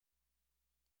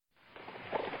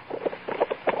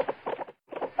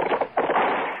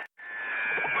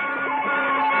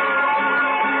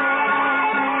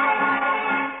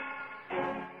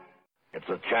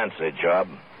fancy job,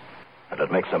 and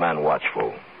it makes a man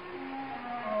watchful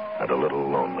and a little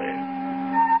lonely.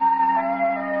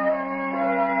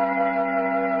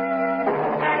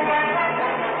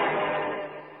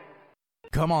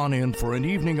 Come on in for an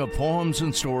evening of poems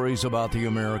and stories about the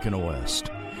American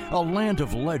West. A land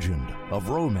of legend, of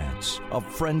romance, of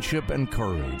friendship and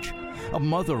courage. A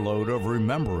motherlode of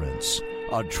remembrance.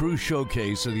 A true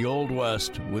showcase of the Old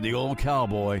West with the old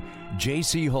cowboy,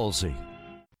 J.C. Hulsey.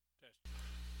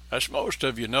 As most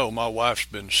of you know, my wife's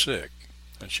been sick,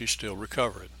 and she's still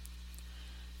recovering.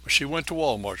 But she went to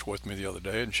Walmart with me the other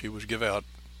day, and she was give out.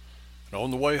 And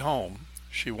on the way home,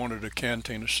 she wanted a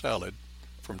cantina salad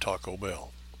from Taco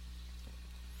Bell.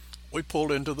 We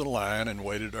pulled into the line and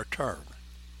waited our turn.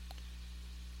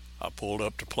 I pulled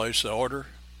up to place the order.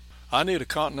 I need a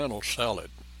continental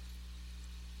salad.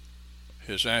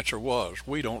 His answer was,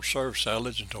 we don't serve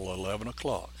salads until 11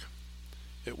 o'clock.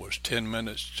 It was 10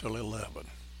 minutes till 11.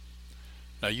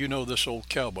 Now, you know this old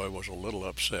cowboy was a little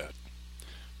upset.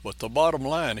 But the bottom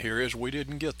line here is we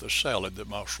didn't get the salad that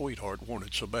my sweetheart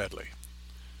wanted so badly.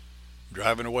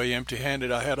 Driving away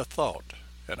empty-handed, I had a thought,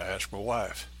 and I asked my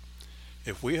wife,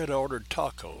 if we had ordered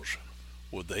tacos,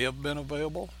 would they have been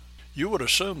available? You would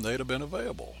assume they'd have been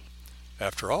available.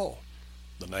 After all,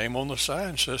 the name on the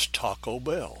sign says Taco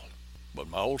Bell. But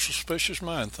my old suspicious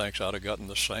mind thinks I'd have gotten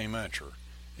the same answer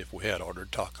if we had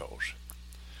ordered tacos.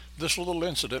 This little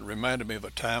incident reminded me of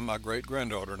a time my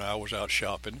great-granddaughter and I was out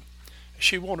shopping.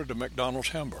 She wanted a McDonald's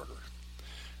hamburger.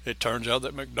 It turns out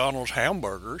that McDonald's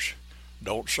hamburgers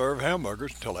don't serve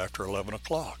hamburgers until after 11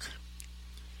 o'clock.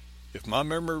 If my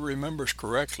memory remembers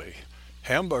correctly,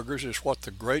 hamburgers is what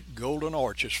the Great Golden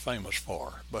Arch is famous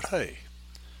for. But hey,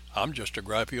 I'm just a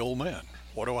gripey old man.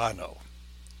 What do I know?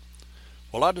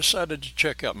 Well, I decided to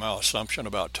check out my assumption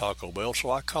about Taco Bell, so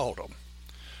I called them.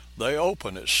 They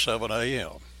open at 7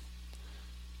 a.m.,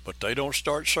 but they don't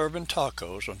start serving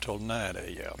tacos until 9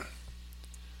 a.m.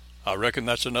 I reckon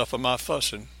that's enough of my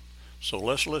fussing, so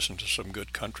let's listen to some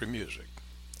good country music.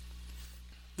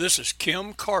 This is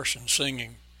Kim Carson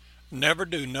singing Never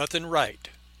Do Nothing Right.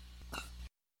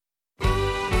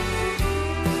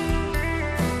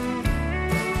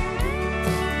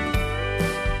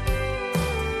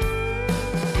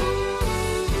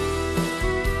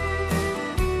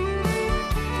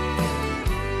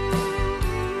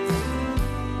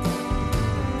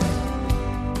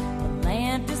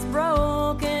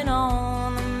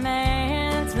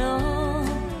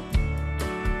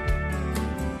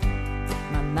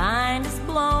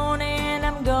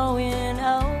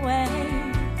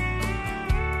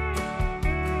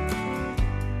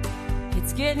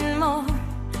 Getting more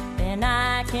than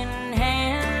I can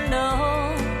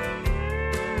handle.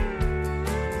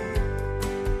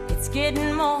 It's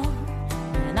getting more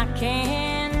than I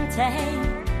can take.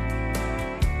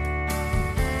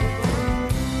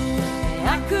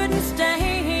 I couldn't stay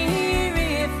here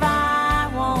if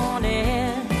I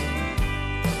wanted.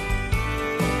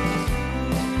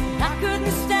 I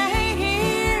couldn't stay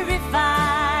here if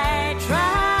I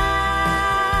tried.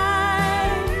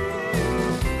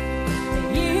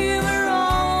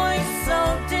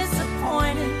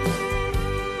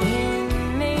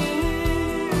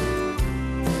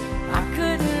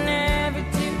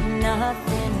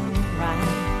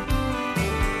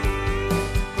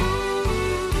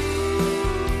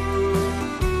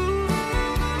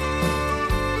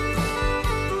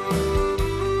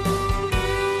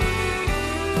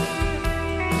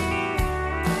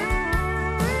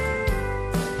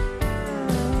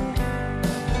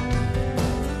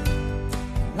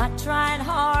 Tried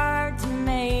hard to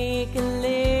make a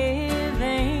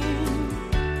living,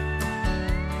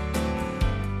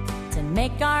 to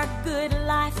make our good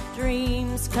life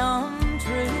dreams come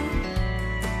true.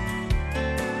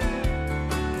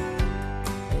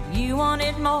 But you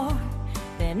wanted more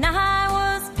than I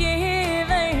was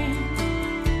giving.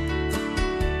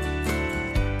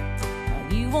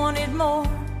 You wanted more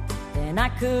than I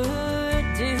could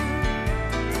do.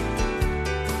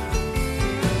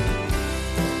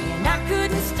 I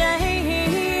couldn't stay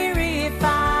here if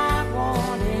I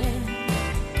wanted.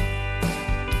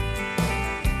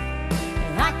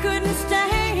 And I couldn't stay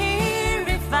here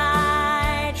if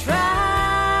I tried.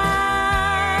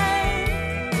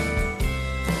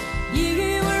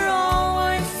 You were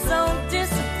always so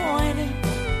disappointed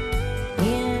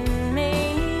in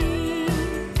me.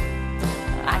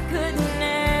 I couldn't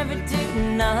ever do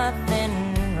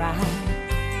nothing right.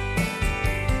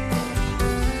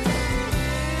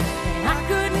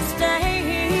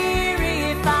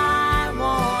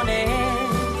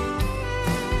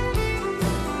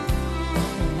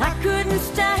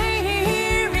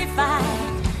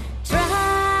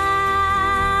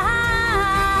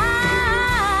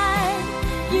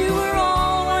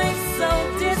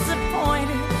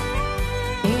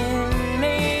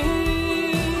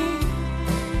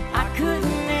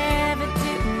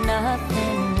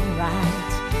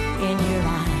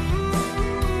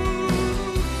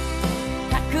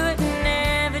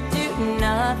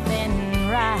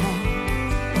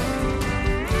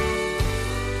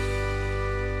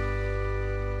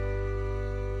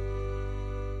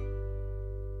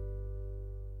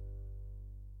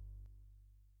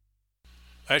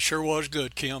 That sure was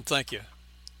good, Kim. Thank you.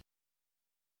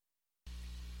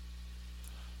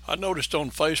 I noticed on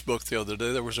Facebook the other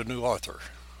day there was a new author.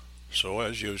 So,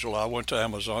 as usual, I went to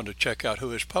Amazon to check out who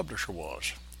his publisher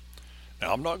was.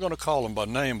 Now, I'm not going to call them by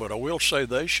name, but I will say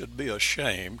they should be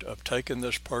ashamed of taking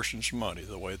this person's money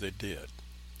the way they did.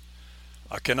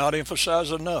 I cannot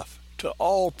emphasize enough to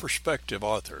all prospective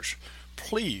authors,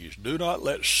 please do not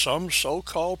let some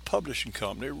so-called publishing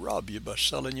company rob you by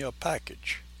selling you a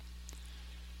package.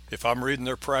 If I'm reading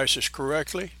their prices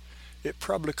correctly, it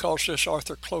probably cost this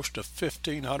author close to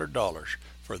 $1,500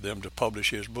 for them to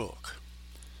publish his book.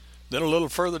 Then a little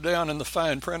further down in the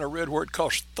fine print, I read where it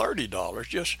cost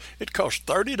 $30. It cost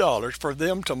 $30 for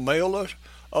them to mail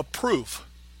a proof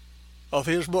of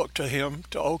his book to him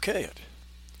to okay it.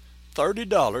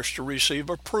 $30 to receive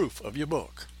a proof of your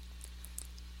book.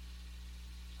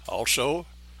 Also,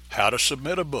 how to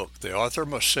submit a book. The author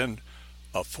must send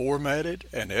a formatted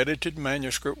and edited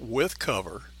manuscript with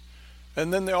cover,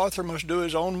 and then the author must do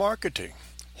his own marketing.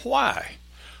 Why?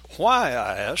 Why,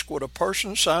 I ask, would a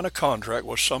person sign a contract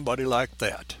with somebody like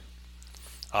that?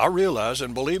 I realize,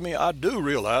 and believe me, I do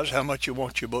realize how much you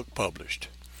want your book published.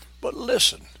 But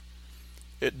listen,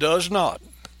 it does not.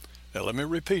 Now let me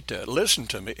repeat that. Listen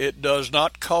to me. It does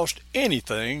not cost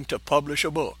anything to publish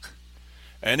a book,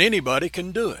 and anybody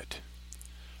can do it.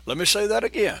 Let me say that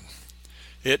again.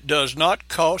 It does not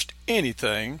cost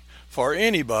anything for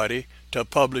anybody to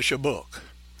publish a book.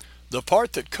 The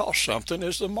part that costs something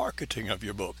is the marketing of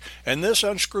your book. And this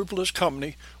unscrupulous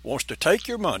company wants to take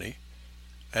your money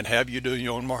and have you do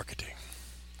your own marketing.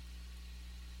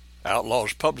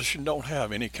 Outlaws Publishing don't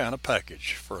have any kind of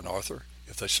package for an author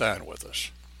if they sign with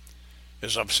us.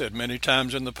 As I've said many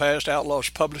times in the past, Outlaws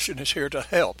Publishing is here to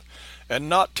help and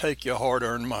not take your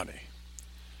hard-earned money.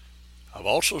 I've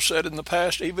also said in the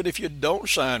past, even if you don't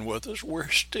sign with us, we're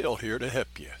still here to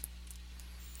help you.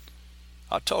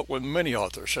 I talk with many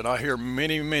authors, and I hear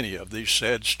many of these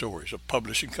sad stories of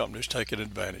publishing companies taking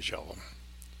advantage of them.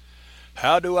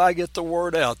 How do I get the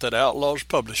word out that Outlaws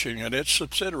Publishing and its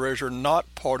subsidiaries are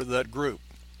not part of that group?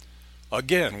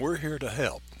 Again, we're here to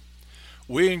help.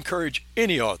 We encourage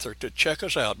any author to check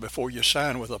us out before you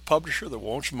sign with a publisher that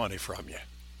wants money from you.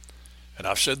 And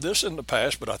I've said this in the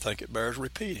past, but I think it bears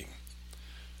repeating.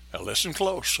 Now listen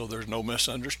close so there's no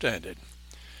misunderstanding.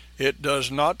 It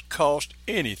does not cost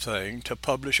anything to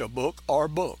publish a book or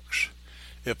books.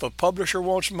 If a publisher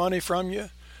wants money from you,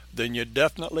 then you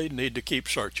definitely need to keep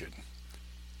searching.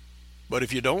 But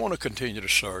if you don't want to continue to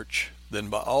search, then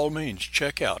by all means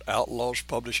check out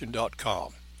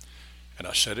outlawspublishing.com. And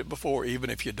I said it before, even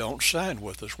if you don't sign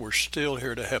with us, we're still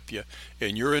here to help you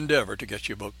in your endeavor to get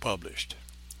your book published.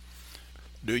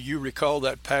 Do you recall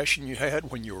that passion you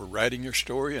had when you were writing your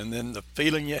story, and then the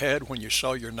feeling you had when you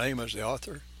saw your name as the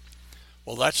author?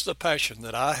 Well, that's the passion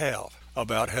that I have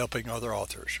about helping other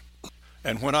authors.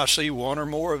 And when I see one or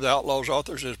more of the Outlaws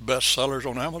authors as bestsellers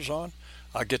on Amazon,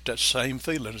 I get that same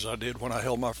feeling as I did when I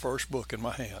held my first book in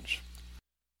my hands.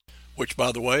 Which,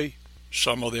 by the way,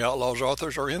 some of the Outlaws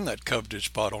authors are in that coveted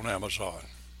spot on Amazon.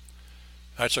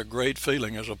 That's a great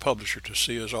feeling as a publisher to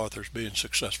see his authors being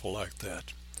successful like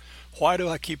that. Why do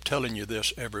I keep telling you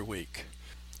this every week?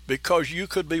 Because you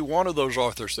could be one of those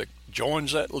authors that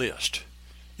joins that list.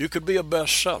 You could be a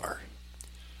bestseller.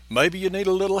 Maybe you need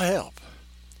a little help.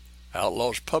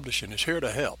 Outlaws Publishing is here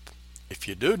to help. If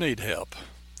you do need help,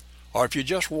 or if you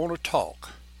just want to talk,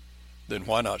 then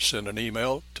why not send an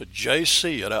email to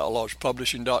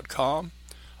jc@outlawspublishing.com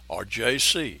or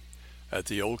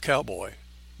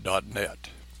jc@theoldcowboy.net.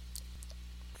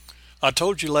 I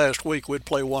told you last week we'd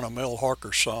play one of Mel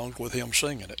Harker's songs with him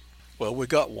singing it. Well, we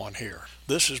got one here.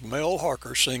 This is Mel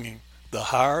Harker singing "The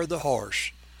Higher the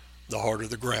Horse, the Harder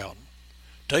the Ground."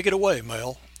 Take it away,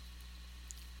 Mel.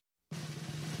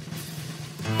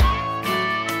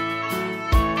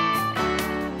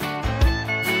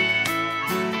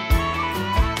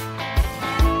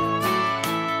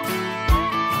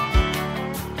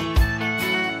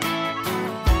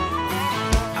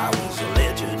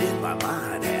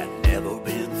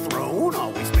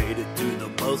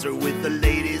 With the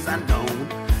ladies I known,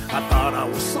 I thought I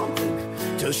was something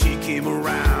till she came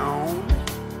around.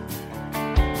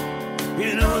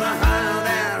 You know, the higher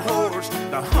that horse,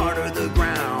 the harder the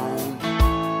ground.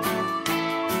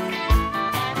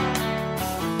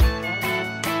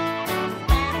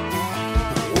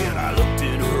 When I looked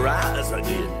in her eyes, I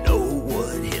didn't know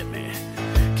what hit me.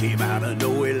 Came out of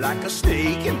nowhere like a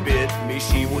snake and bit me.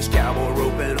 She was cowboy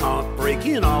roping,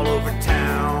 heartbreaking all over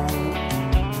town.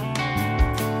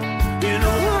 You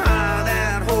know, the higher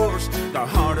that horse, the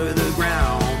harder the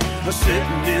ground.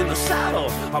 Sitting in the saddle,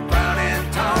 brown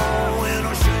and tall, and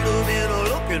I should have been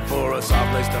looking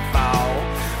place to fall.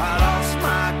 I lost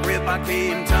my grip, I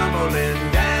came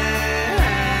tumbling down.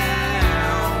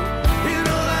 You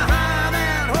know the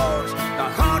Highland horse, the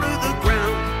heart of the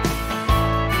ground.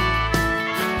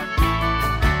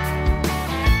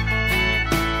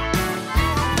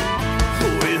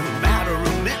 Oh, in a matter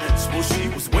of minutes, well, she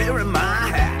was wearing my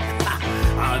hat.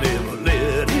 I never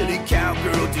let any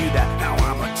cowgirl do that. Now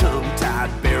I'm a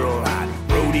tongue-tied, barrel-eyed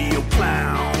rodeo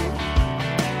clown.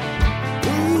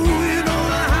 Ooh, you know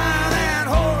the Highland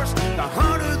horse, the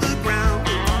heart of the ground.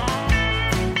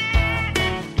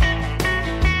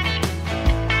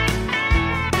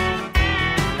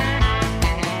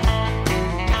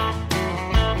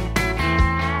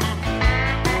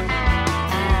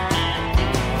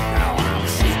 Now I'm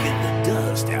shaking the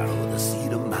dust out of the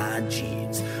seat of my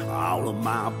jeans. All of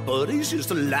my buddies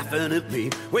just laughing at me.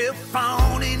 Well,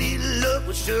 fawning in love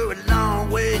was sure a long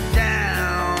way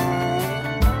down.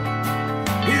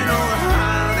 You know the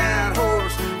Highland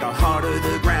horse, the heart of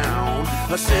the ground,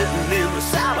 sitting in the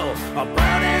saddle,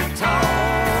 proud and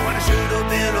tall. When I should have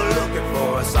been looking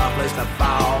for a soft place to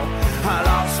fall, I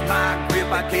lost my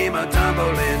grip, I came a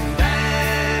tumbling down.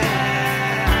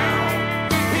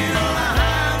 You know the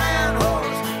Highland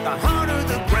horse, the heart of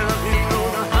the ground. You know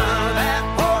the Highland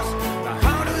horse, the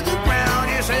heart of the ground.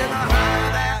 You say the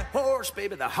Highland horse,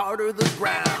 baby, the heart of the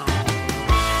ground.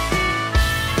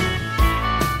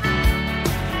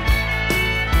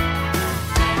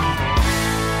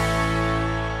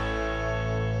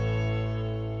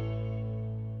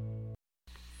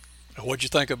 What'd you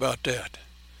think about that?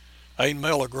 Ain't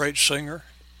Mel a great singer?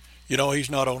 You know,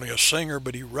 he's not only a singer,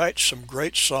 but he writes some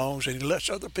great songs and he lets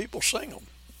other people sing them.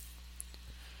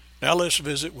 Now let's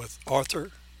visit with Arthur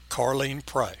Carleen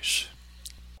Price.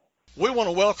 We want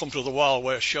to welcome to the Wild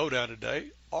West Showdown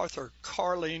today, Arthur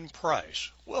Carleen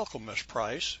Price. Welcome, Miss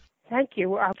Price. Thank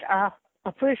you. I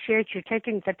appreciate you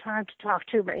taking the time to talk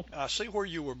to me. I see where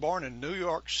you were born in New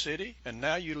York City and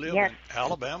now you live Yes. in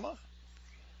Alabama.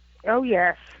 Oh,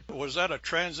 yes. Was that a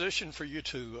transition for you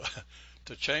to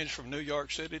change from New York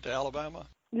City to Alabama?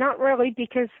 Not really,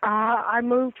 because I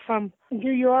moved from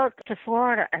New York to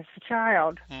Florida as a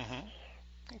child. Mm-hmm.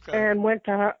 Okay. And went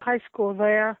to high school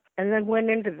there, and then went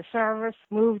into the service,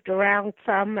 moved around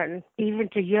some, and even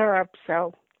to Europe.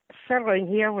 So settling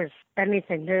here was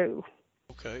anything new.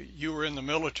 Okay. You were in the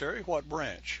military. What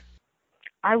branch?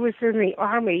 I was in the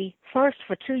Army, first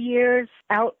for 2 years,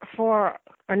 out for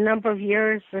a number of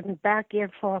years, and back in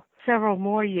for several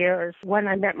more years when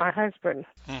I met my husband,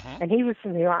 Mm-hmm. and he was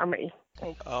in the Army.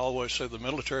 I always say the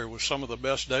military was some of the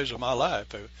best days of my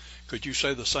life. Could you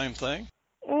say the same thing?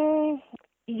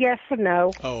 Yes and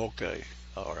no. Oh, okay.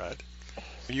 All right.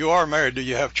 You are married. Do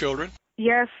you have children?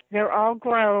 Yes, they're all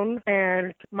grown,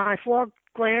 and my 4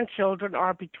 grandchildren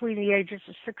are between the ages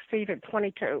of 16 and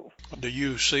 22. Do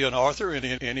you see an Arthur in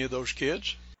any of those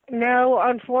kids? No,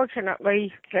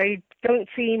 unfortunately, they don't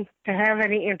seem to have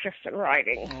any interest in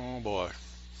writing. Oh, boy.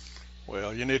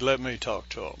 Well, you need to let me talk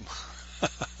to them.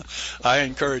 I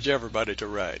encourage everybody to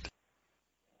write.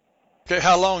 Okay,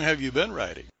 how long have you been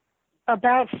writing?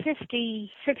 About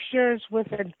 56 years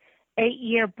with an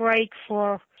 8-year break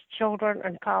for children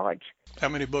and college. How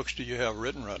many books do you have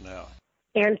written right now?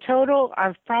 In total,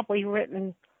 I've probably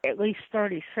written at least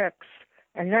 36,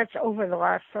 and that's over the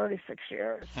last 36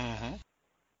 years. Mm-hmm.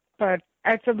 But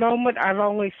at the moment, I've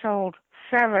only sold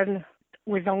 7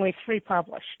 with only 3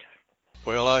 published.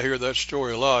 Well, I hear that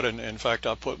story a lot, and in fact,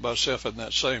 I put myself in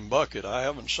that same bucket. I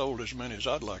haven't sold as many as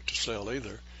I'd like to sell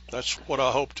either. That's what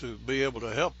I hope to be able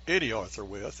to help any author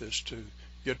with, is to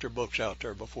get their books out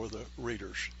there before the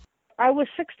readers. I was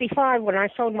 65 when I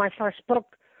sold my first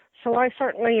book, so I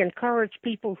certainly encourage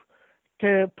people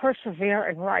to persevere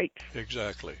and write.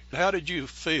 Exactly. How did you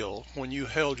feel when you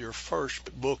held your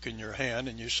first book in your hand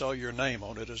and you saw your name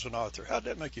on it as an author? How did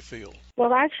that make you feel?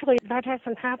 Well, actually, that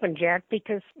hasn't happened yet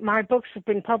because my books have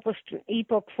been published in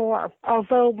ebook form.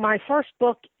 Although my first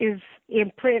book is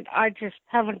in print, I just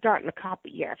haven't gotten a copy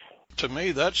yet. To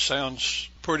me, that sounds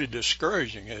pretty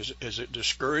discouraging. Has it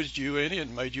discouraged you any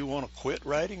and made you want to quit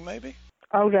writing, maybe?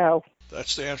 Oh, no.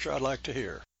 That's the answer I'd like to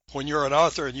hear. When you're an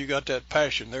author and you got that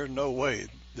passion, there's no way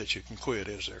that you can quit,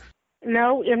 is there?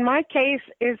 No, in my case,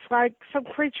 it's like some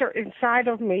creature inside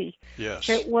of me Yes.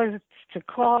 that was to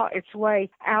claw its way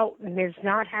out and is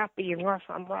not happy unless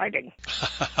I'm writing.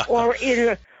 or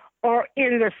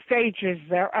in the stages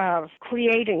thereof,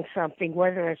 creating something,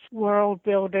 whether it's world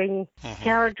building,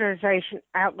 characterization,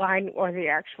 outline, or the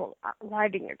actual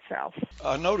writing itself.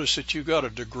 I noticed that you got a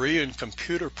degree in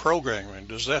computer programming.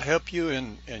 Does that help you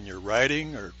in your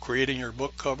writing or creating your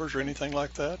book covers or anything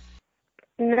like that?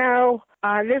 No,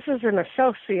 this is an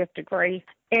associate degree,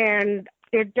 and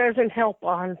It doesn't help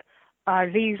on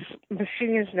these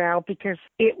machines now because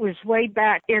it was way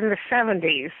back in the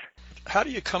 70s. How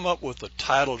do you come up with the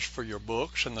titles for your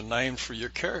books and the names for your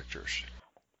characters?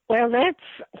 Well,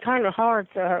 that's kind of hard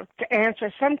to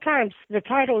answer. Sometimes the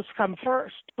titles come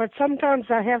first, but sometimes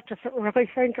I have to really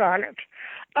think on it.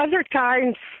 Other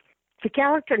times, the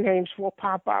character names will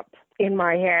pop up in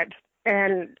my head.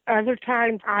 And other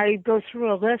times, I go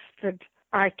through a list that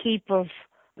I keep of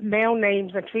male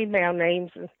names and female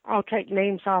names, and I'll take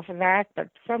names off of that, but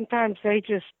sometimes they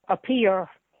just appear.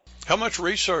 How much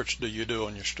research do you do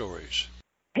on your stories?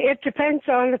 It depends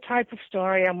on the type of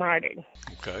story I'm writing.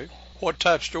 Okay. What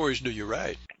type stories do you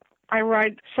write? I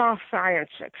write soft science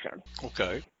fiction.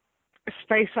 Okay. A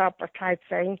space opera type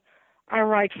thing. I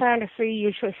write fantasy,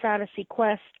 usually fantasy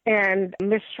quest, and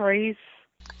mysteries.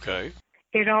 Okay.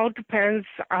 It all depends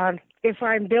on if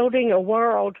I'm building a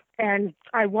world and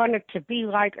I want it to be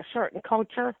like a certain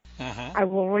culture, I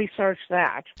will research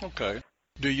that. Okay.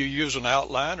 Do you use an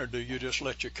outline or do you just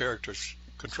let your characters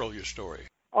control your story?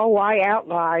 Oh, I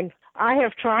outline. I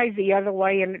have tried the other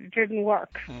way and it didn't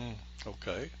work.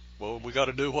 Okay. Well, we got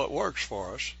to do what works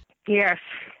for us. Yes.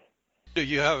 Do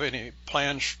you have any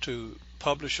plans to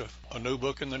publish a new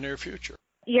book in the near future?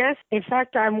 Yes. In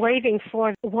fact, I'm waiting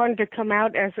for one to come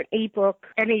out as an ebook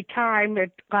any time.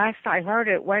 Last I heard,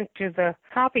 it went to the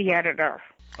copy editor.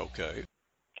 Okay.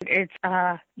 It's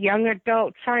a young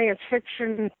adult science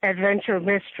fiction adventure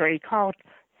mystery called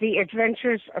The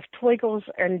Adventures of Twiggles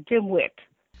and Dimwit.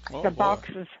 The box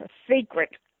is a secret.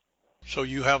 So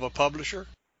you have a publisher?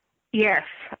 Yes.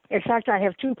 In fact, I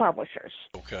have two publishers.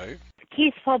 Okay.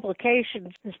 Keith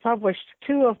Publications has published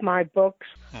two of my books,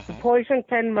 The Poison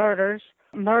Pen Murders,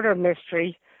 murder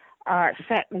mystery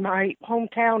set in my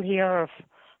hometown here of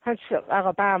Huntsville,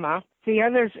 Alabama. The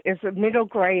other is a middle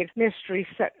grade mystery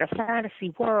set in a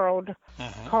fantasy world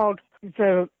called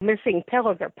The Missing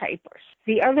Pilliger Papers.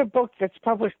 The other book that's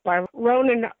published by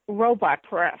Ronin Robot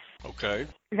Press. Okay.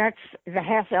 That's The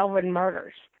Half-Elven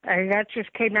Murders. And that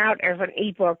just came out as an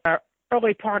ebook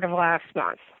early part of last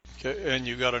month. Okay. And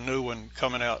you got a new one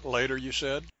coming out later, you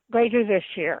said? Later this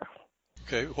year.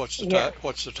 Okay. What's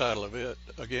the title of it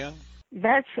again?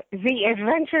 That's The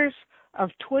Adventures of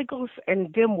Twiggles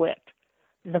and Dimwit.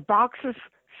 The Box's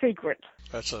Secret.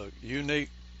 That's a unique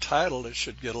title that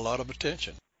should get a lot of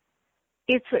attention.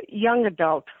 It's a young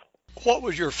adult. What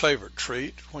was your favorite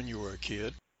treat when you were a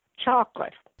kid?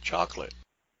 Chocolate. Chocolate.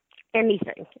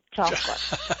 Anything.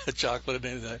 Chocolate. Chocolate,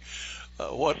 anything.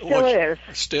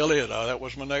 Still is. That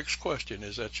was my next question.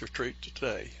 Is that your treat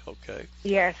today? Okay.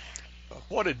 Yes.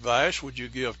 What advice would you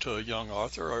give to a young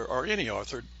author or any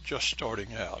author just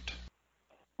starting out?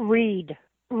 Read.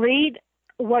 Read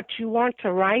what you want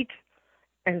to write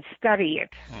and study it.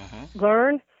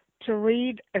 Learn to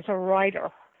read as a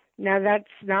writer. Now that's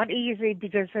not easy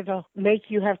because it'll make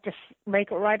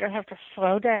a writer have to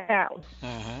slow down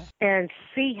and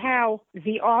see how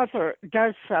the author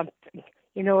does something.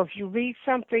 You know, if you read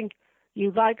something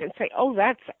you like and say, oh,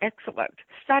 that's excellent,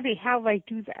 study how they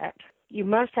do that. You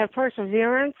must have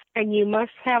perseverance and you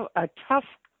must have a tough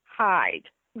hide,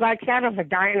 like that of a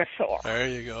dinosaur. There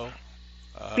you go.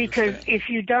 Because if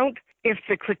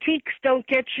the critiques don't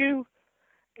get you,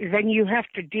 then you have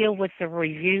to deal with the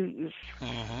reviews.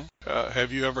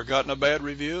 Have you ever gotten a bad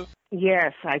review?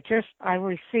 Yes, I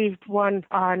received one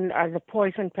on The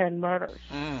Poison Pen Murders.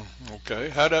 Okay.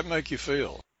 How'd that make you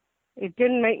feel? It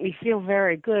didn't make me feel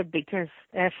very good because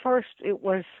at first it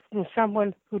was from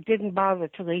someone who didn't bother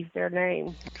to leave their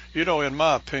name. You know, in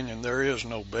my opinion, there is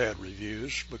no bad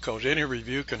reviews because any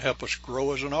review can help us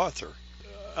grow as an author.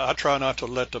 I try not to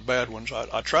let the bad ones,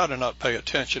 I try to not pay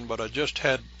attention, but I just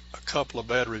had a couple of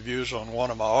bad reviews on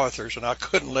one of my authors and I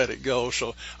couldn't let it go.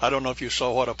 So I don't know if you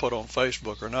saw what I put on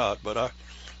Facebook or not, but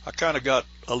I kind of got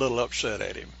a little upset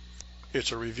at him.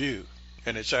 It's a review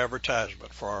and it's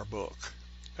advertisement for our book.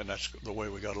 And that's the way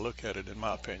we got to look at it, in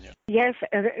my opinion. Yes,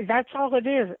 that's all it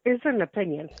is an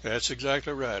opinion. That's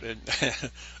exactly right. And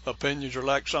opinions are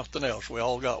like something else. We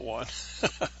all got one.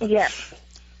 Yes.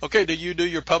 Okay, do you do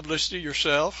your publicity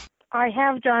yourself? I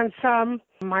have done some.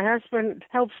 My husband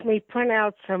helps me print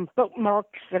out some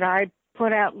bookmarks that I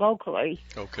put out locally.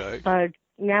 Okay. But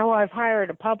now I've hired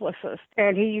a publicist,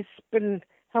 and he's been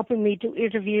helping me do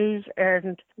interviews,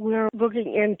 and we're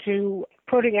looking into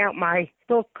putting out my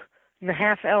book, The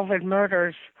Half-Elven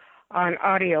Murders, on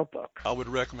audiobook. I would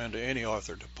recommend to any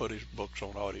author to put his books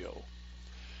on audio.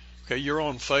 Okay, you're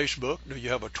on Facebook. Do you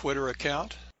have a Twitter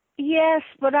account? Yes,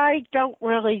 but I don't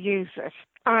really use it.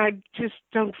 I just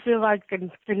don't feel like the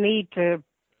need to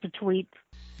tweet.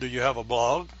 Do you have a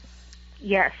blog?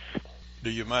 Yes. Do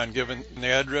you mind giving the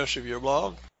address of your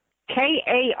blog?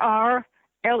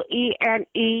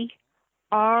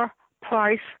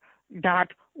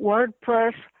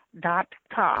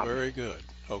 KarlenerPrice.wordpress.com. Very good.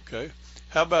 Okay.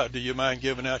 How about, do you mind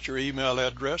giving out your email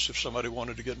address if somebody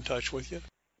wanted to get in touch with you?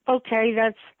 Okay,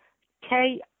 that's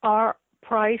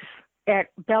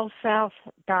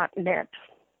krprice@bellsouth.net.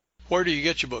 Where do you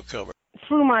get your book cover?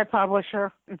 Through my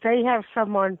publisher. They have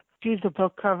someone do the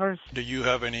book covers. Do you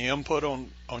have any input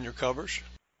on your covers?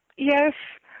 Yes.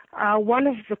 One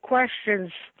of the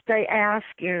questions they ask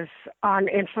is on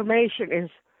information is,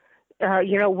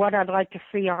 what I'd like to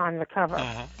see on the cover.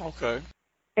 Okay.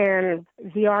 And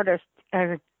the artist has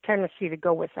a tendency to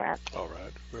go with that. All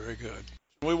right. Very good.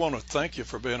 We want to thank you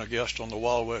for being a guest on the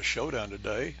Wild West Showdown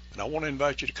today, and I want to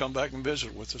invite you to come back and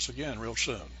visit with us again real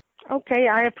soon. Okay,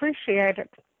 I appreciate it.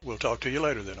 We'll talk to you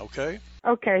later then, okay?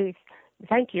 Okay,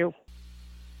 thank you.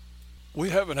 We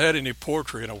haven't had any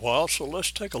poetry in a while, so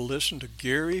let's take a listen to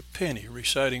Gary Penny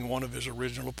reciting one of his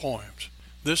original poems.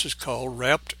 This is called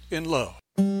Wrapped in Love.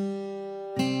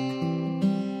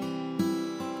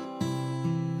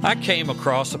 I came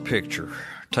across a picture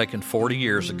taken 40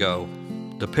 years ago.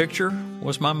 The picture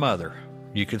was my mother.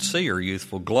 You could see her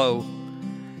youthful glow.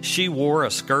 She wore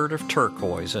a skirt of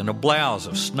turquoise and a blouse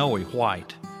of snowy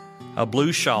white. A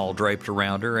blue shawl draped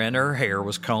around her, and her hair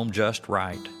was combed just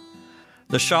right.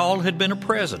 The shawl had been a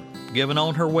present given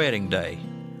on her wedding day.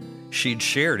 She'd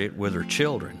shared it with her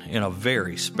children in a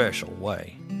very special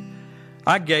way.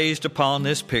 I gazed upon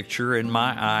this picture, and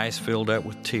my eyes filled up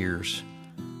with tears.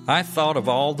 I thought of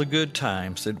all the good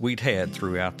times that we'd had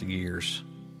throughout the years.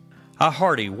 A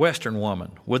hearty Western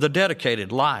woman with a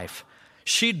dedicated life,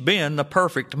 she'd been the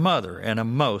perfect mother and a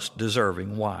most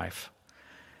deserving wife.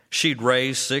 She'd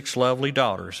raised 6 lovely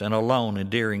daughters and a lone,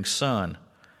 endearing son.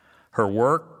 Her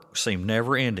work seemed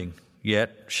never-ending,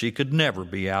 yet she could never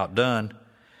be outdone.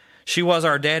 She was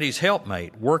our daddy's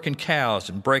helpmate, working cows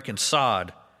and breaking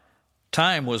sod.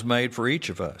 Time was made for each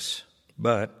of us,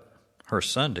 but her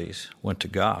Sundays went to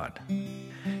God.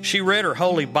 She read her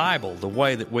Holy Bible the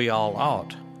way that we all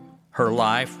ought. Her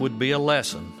life would be a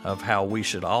lesson of how we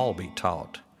should all be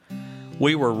taught.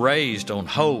 We were raised on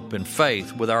hope and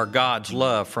faith with our God's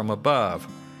love from above.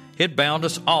 It bound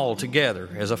us all together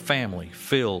as a family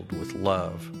filled with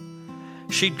love.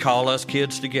 She'd call us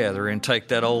kids together and take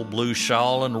that old blue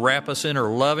shawl and wrap us in her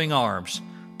loving arms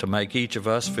to make each of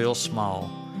us feel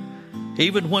small.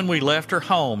 Even when we left her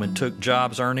home and took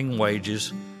jobs earning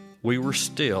wages, we were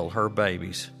still her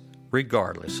babies,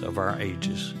 regardless of our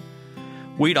ages.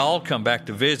 We'd all come back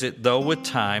to visit, though with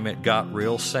time it got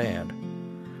real sad.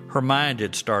 Her mind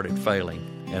had started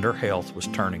failing, and her health was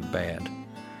turning bad.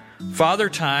 Father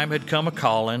Time had come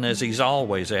a-calling, as he's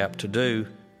always apt to do.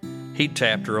 He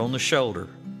tapped her on the shoulder,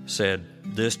 said,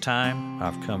 "This time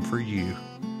I've come for you."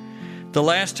 The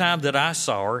last time that I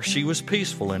saw her, she was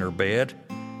peaceful in her bed.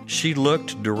 She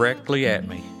looked directly at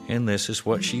me, and this is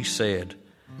what she said.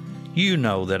 "You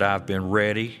know that I've been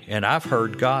ready, and I've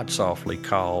heard God softly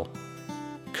call.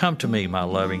 Come to me, my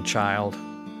loving child.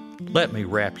 Let me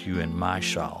wrap you in my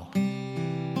shawl."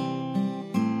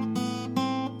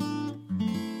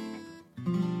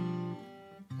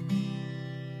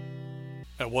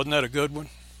 Now, wasn't that a good one?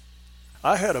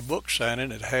 I had a book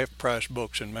signing at Half Price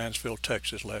Books in Mansfield,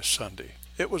 Texas last Sunday.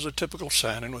 It was a typical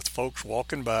signing with folks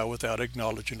walking by without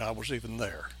acknowledging I was even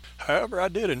there. However, I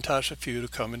did entice a few to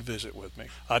come and visit with me.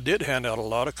 I did hand out a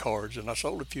lot of cards, and I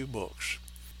sold a few books.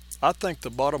 I think the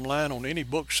bottom line on any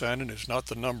book signing is not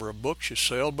the number of books you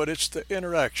sell, but it's the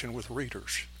interaction with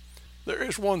readers. There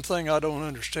is one thing I don't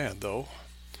understand, though.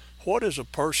 What is a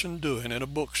person doing in a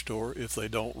bookstore if they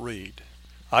don't read?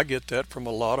 I get that from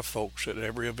a lot of folks at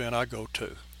every event I go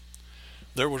to.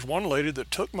 There was one lady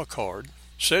that took my card,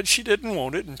 said she didn't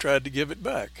want it, and tried to give it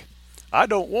back. "I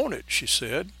don't want it," she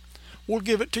said. "Well,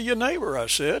 give it to your neighbor," I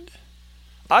said.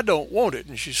 "I don't want it,"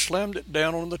 and she slammed it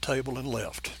down on the table and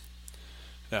left.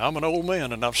 Now, I'm an old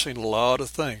man, and I've seen a lot of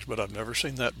things, but I've never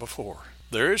seen that before.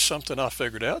 There is something I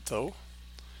figured out, though.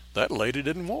 That lady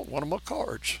didn't want one of my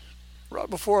cards. Right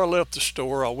before I left the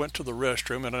store, I went to the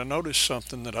restroom, and I noticed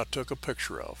something that I took a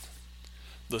picture of.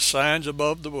 The signs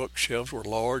above the bookshelves were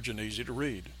large and easy to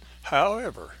read.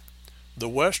 However, the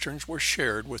Westerns were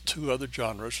shared with 2 other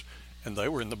genres, and they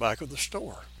were in the back of the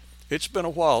store. It's been a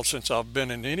while since I've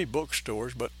been in any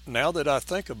bookstores, but now that I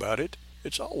think about it,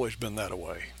 it's always been that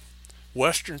way.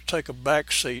 Westerns take a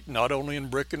back seat not only in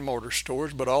brick-and-mortar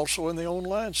stores, but also in the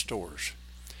online stores.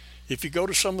 If you go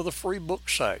to some of the free book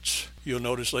sites, you'll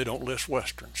notice they don't list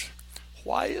Westerns.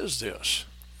 Why is this?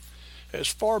 As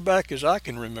far back as I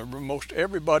can remember, most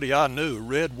everybody I knew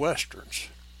read Westerns.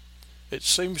 It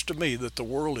seems to me that the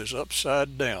world is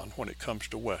upside down when it comes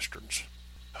to Westerns.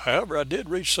 However, I did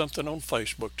read something on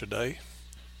Facebook today.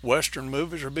 Western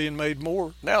movies are being made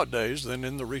more nowadays than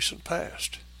in the recent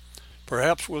past.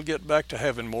 Perhaps we'll get back to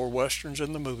having more Westerns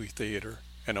in the movie theater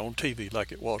and on TV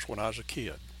like it was when I was a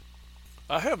kid.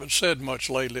 I haven't said much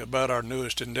lately about our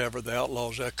newest endeavor, the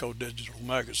Outlaws Echo Digital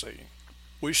Magazine.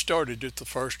 We started it the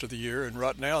first of the year, and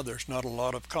right now there's not a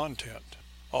lot of content,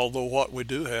 although what we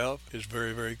do have is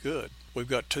very, very good. We've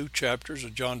got 2 chapters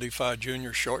of John D. Fye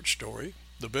Jr.'s short story,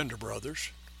 The Bender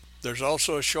Brothers. There's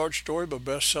also a short story by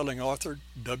best-selling author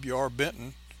W.R.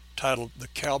 Benton titled The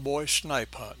Cowboy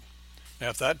Snipe Hunt. Now,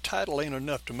 if that title ain't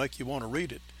enough to make you want to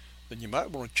read it, then you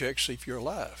might want to check see if you're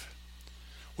alive.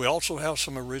 We also have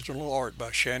some original art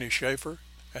by Shani Schaefer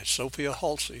and Sophia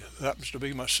Hulsey, who happens to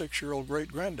be my 6-year-old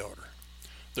great-granddaughter.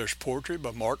 There's poetry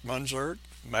by Mark Munzert,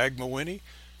 Mag Mawiney,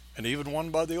 and even one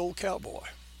by the Old Cowboy.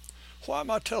 Why am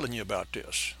I telling you about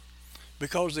this?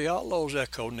 Because the Outlaws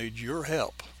Echo needs your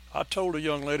help. I told a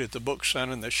young lady at the book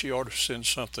signing that she ought to send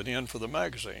something in for the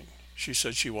magazine. She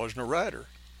said she wasn't a writer.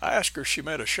 I asked her if she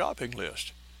made a shopping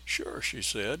list. Sure, she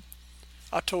said.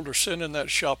 I told her send in that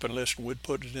shopping list and we'd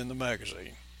put it in the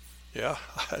magazine. Yeah,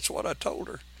 that's what I told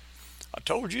her. I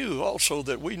told you also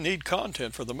that we need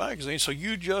content for the magazine, so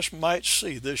you just might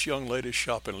see this young lady's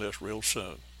shopping list real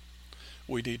soon.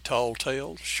 We need tall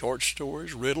tales, short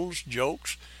stories, riddles,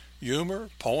 jokes, humor,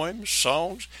 poems,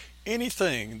 songs,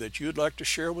 anything that you'd like to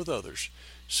share with others.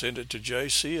 Send it to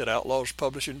JC at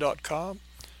outlawspublishing.com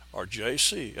or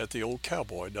JC at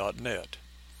theoldcowboy.net.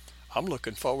 I'm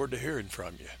looking forward to hearing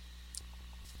from you.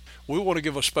 We want to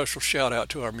give a special shout out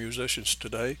to our musicians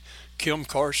today, Kim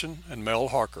Carson and Mel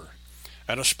Harker.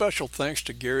 And a special thanks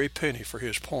to Gary Penny for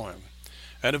his poem.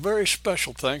 And a very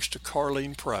special thanks to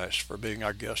Carlene Price for being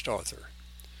our guest author.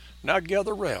 Now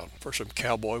gather round for some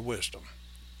cowboy wisdom.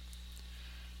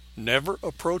 Never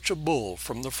approach a bull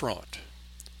from the front,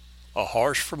 a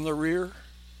horse from the rear,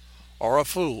 or a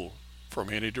fool from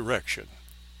any direction.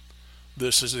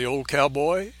 This is the Old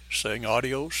Cowboy saying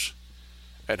adios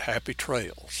and happy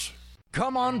trails.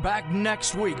 Come on back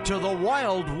next week to the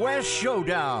Wild West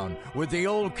Showdown with the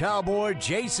Old Cowboy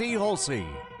J.C. Hulsey.